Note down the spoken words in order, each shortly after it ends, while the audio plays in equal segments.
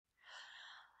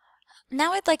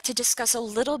Now I'd like to discuss a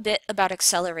little bit about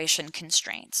acceleration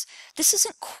constraints. This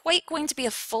isn't quite going to be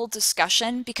a full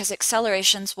discussion because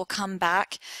accelerations will come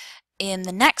back in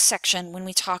the next section when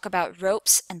we talk about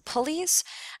ropes and pulleys,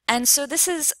 and so this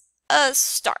is a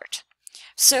start.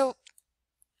 So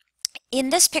in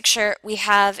this picture, we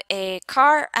have a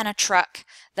car and a truck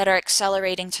that are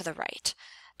accelerating to the right.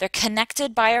 They're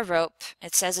connected by a rope.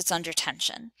 It says it's under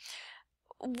tension.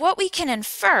 What we can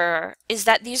infer is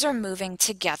that these are moving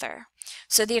together.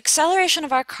 So the acceleration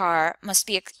of our car must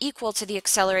be equal to the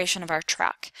acceleration of our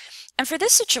truck. And for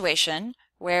this situation,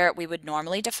 where we would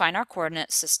normally define our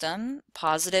coordinate system,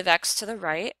 positive x to the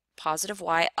right, positive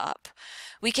y up,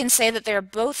 we can say that they're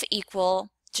both equal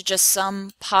to just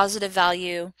some positive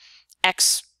value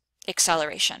x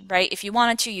acceleration, right? If you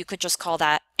wanted to, you could just call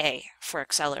that a for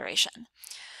acceleration.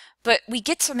 But we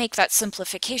get to make that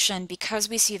simplification because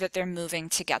we see that they're moving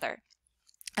together.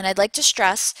 And I'd like to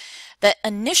stress that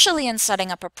initially in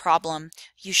setting up a problem,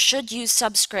 you should use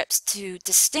subscripts to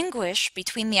distinguish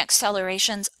between the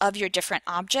accelerations of your different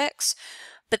objects,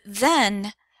 but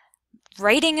then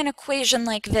writing an equation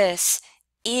like this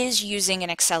is using an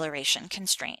acceleration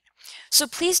constraint. So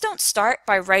please don't start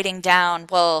by writing down,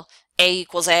 well, a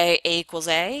equals a equals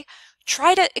a.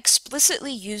 Try to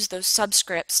explicitly use those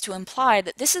subscripts to imply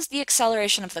that this is the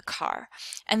acceleration of the car,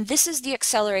 and this is the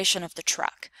acceleration of the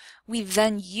truck. We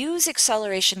then use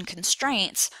acceleration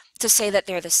constraints to say that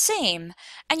they're the same,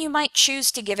 and you might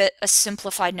choose to give it a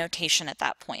simplified notation at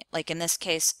that point, like in this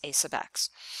case, a sub x.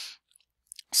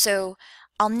 So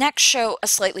I'll next show a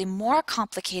slightly more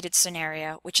complicated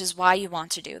scenario, which is why you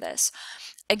want to do this.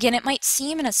 Again, it might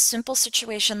seem in a simple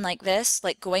situation like this,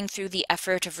 like going through the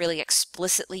effort of really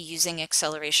explicitly using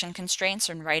acceleration constraints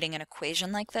and writing an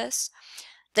equation like this,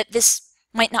 that this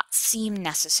might not seem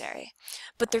necessary.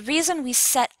 But the reason we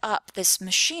set up this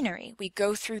machinery, we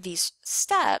go through these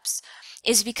steps,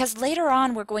 is because later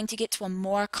on we're going to get to a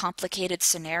more complicated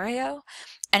scenario,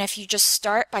 and if you just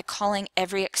start by calling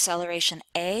every acceleration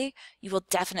a, you will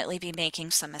definitely be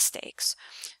making some mistakes.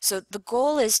 So the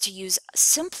goal is to use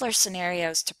simpler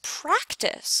scenarios to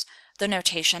practice the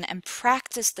notation and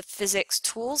practice the physics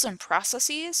tools and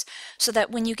processes so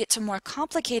that when you get to more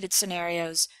complicated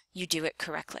scenarios, you do it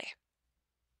correctly.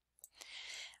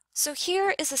 So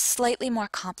here is a slightly more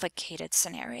complicated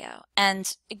scenario,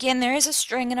 and again there is a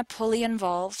string and a pulley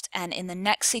involved, and in the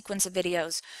next sequence of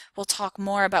videos we'll talk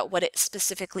more about what it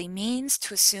specifically means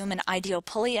to assume an ideal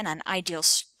pulley and an ideal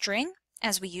string,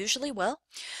 as we usually will.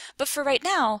 But for right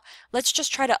now, let's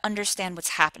just try to understand what's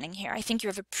happening here. I think you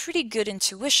have a pretty good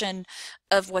intuition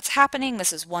of what's happening.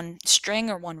 This is one string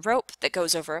or one rope that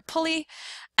goes over a pulley,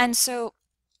 and so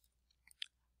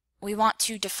we want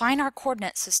to define our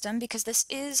coordinate system because this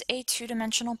is a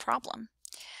two-dimensional problem.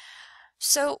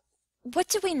 So what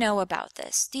do we know about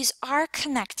this? These are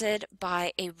connected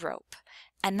by a rope,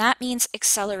 and that means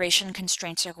acceleration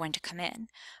constraints are going to come in.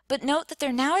 But note that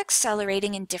they're now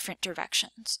accelerating in different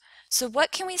directions. So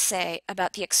what can we say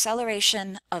about the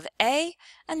acceleration of A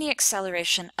and the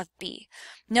acceleration of B?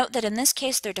 Note that in this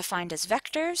case they're defined as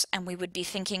vectors, and we would be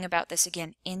thinking about this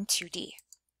again in 2D.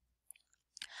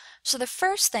 So the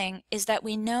first thing is that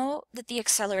we know that the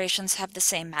accelerations have the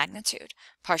same magnitude,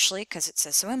 partially because it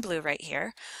says so in blue right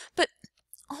here, but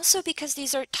also because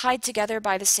these are tied together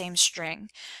by the same string.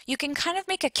 You can kind of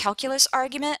make a calculus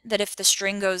argument that if the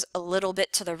string goes a little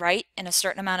bit to the right in a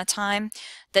certain amount of time,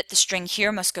 that the string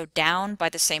here must go down by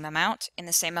the same amount in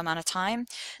the same amount of time.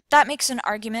 That makes an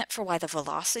argument for why the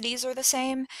velocities are the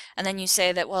same, and then you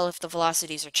say that, well, if the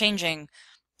velocities are changing,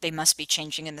 they must be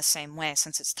changing in the same way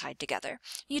since it's tied together.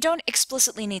 You don't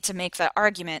explicitly need to make that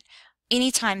argument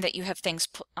anytime that you have things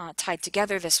tied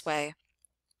together this way.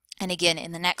 And again,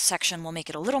 in the next section, we'll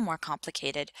make it a little more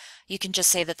complicated. You can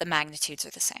just say that the magnitudes are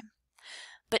the same.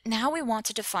 But now we want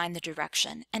to define the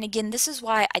direction. And again, this is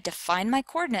why I define my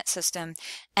coordinate system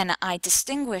and I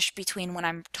distinguish between when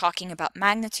I'm talking about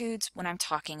magnitudes, when I'm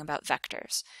talking about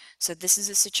vectors. So this is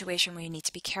a situation where you need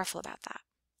to be careful about that.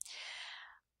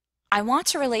 I want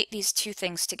to relate these two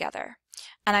things together,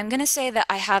 and I'm going to say that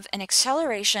I have an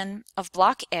acceleration of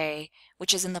block A,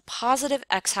 which is in the positive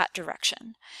x-hat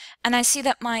direction, and I see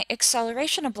that my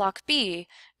acceleration of block B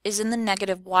is in the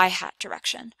negative y-hat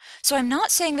direction. So I'm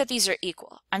not saying that these are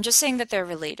equal, I'm just saying that they're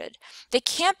related. They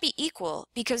can't be equal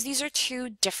because these are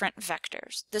two different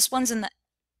vectors. This one's in the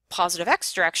positive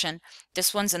x direction,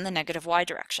 this one's in the negative y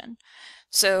direction.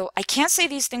 So I can't say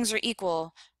these things are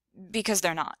equal because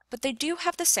they're not, but they do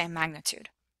have the same magnitude.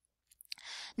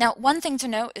 Now, one thing to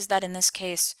note is that in this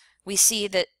case, we see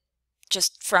that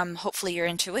just from hopefully your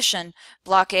intuition,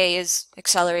 block A is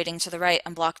accelerating to the right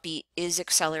and block B is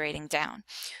accelerating down.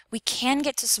 We can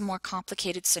get to some more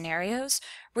complicated scenarios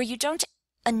where you don't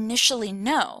initially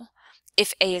know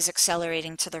if A is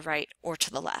accelerating to the right or to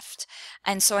the left.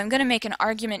 And so I'm going to make an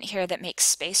argument here that makes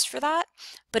space for that,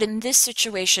 but in this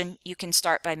situation, you can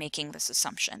start by making this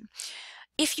assumption.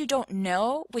 If you don't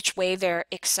know which way they're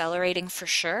accelerating for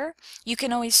sure, you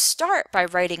can always start by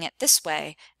writing it this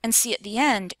way and see at the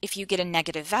end if you get a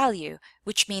negative value,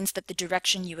 which means that the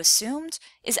direction you assumed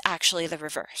is actually the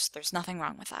reverse. There's nothing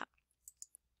wrong with that.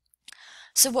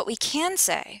 So what we can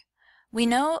say, we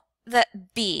know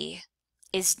that B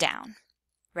is down,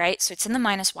 right? So it's in the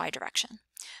minus y direction.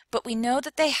 But we know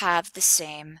that they have the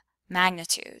same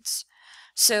magnitudes.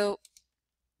 So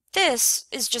this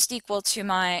is just equal to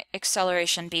my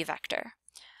acceleration B vector.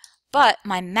 But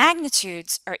my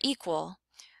magnitudes are equal,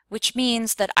 which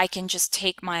means that I can just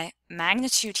take my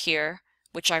magnitude here,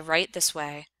 which I write this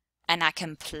way, and I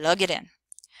can plug it in.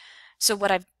 So what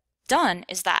I've done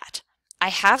is that I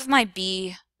have my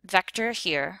B vector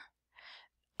here.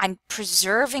 I'm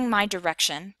preserving my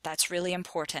direction. That's really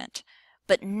important.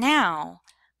 But now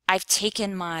I've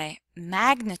taken my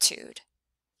magnitude,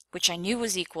 which I knew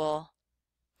was equal,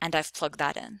 and I've plugged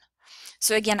that in.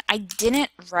 So again, I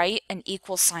didn't write an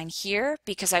equal sign here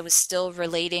because I was still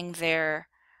relating their,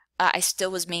 I still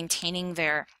was maintaining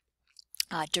their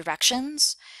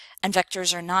directions, and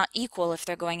vectors are not equal if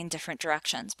they're going in different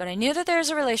directions. But I knew that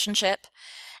there's a relationship,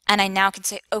 and I now can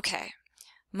say, okay,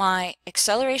 my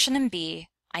acceleration in B,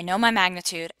 I know my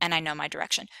magnitude, and I know my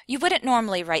direction. You wouldn't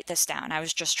normally write this down. I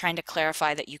was just trying to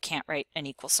clarify that you can't write an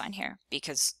equal sign here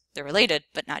because they're related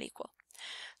but not equal.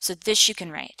 So this you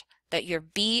can write, that your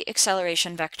B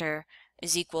acceleration vector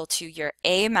is equal to your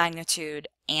A magnitude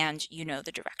and you know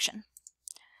the direction.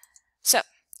 So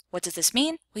what does this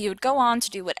mean? Well, you would go on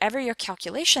to do whatever your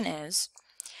calculation is,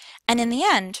 and in the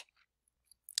end,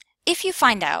 if you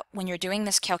find out when you're doing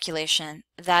this calculation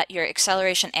that your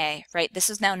acceleration A, right, this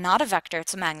is now not a vector,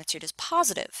 it's a magnitude, is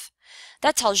positive,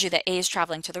 that tells you that A is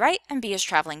traveling to the right and B is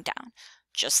traveling down,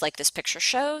 just like this picture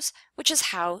shows, which is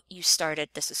how you started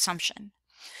this assumption.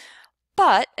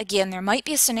 But again, there might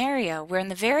be a scenario where in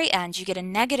the very end you get a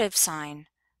negative sign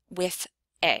with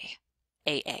AA,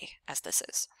 as this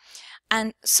is.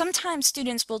 And sometimes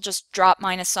students will just drop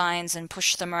minus signs and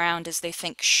push them around as they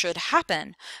think should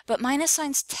happen, but minus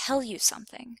signs tell you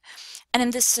something. And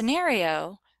in this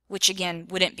scenario, which again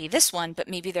wouldn't be this one, but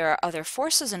maybe there are other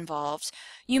forces involved,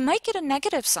 you might get a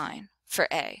negative sign for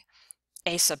A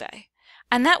sub A.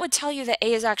 And that would tell you that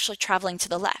A is actually traveling to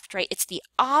the left, right? It's the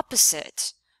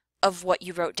opposite of what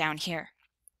you wrote down here.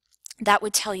 That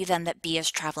would tell you then that B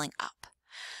is traveling up.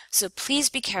 So please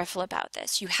be careful about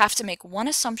this. You have to make one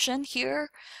assumption here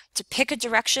to pick a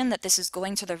direction that this is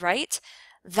going to the right.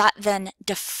 That then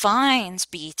defines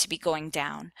B to be going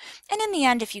down. And in the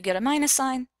end, if you get a minus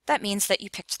sign, that means that you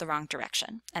picked the wrong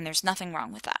direction, and there's nothing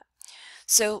wrong with that.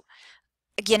 So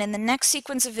again, in the next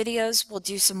sequence of videos, we'll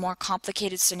do some more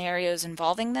complicated scenarios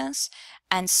involving this,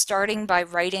 and starting by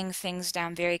writing things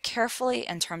down very carefully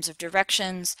in terms of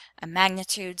directions and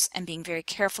magnitudes, and being very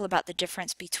careful about the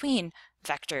difference between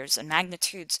vectors and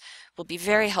magnitudes will be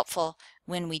very helpful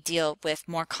when we deal with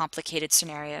more complicated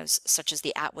scenarios such as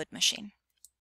the Atwood machine.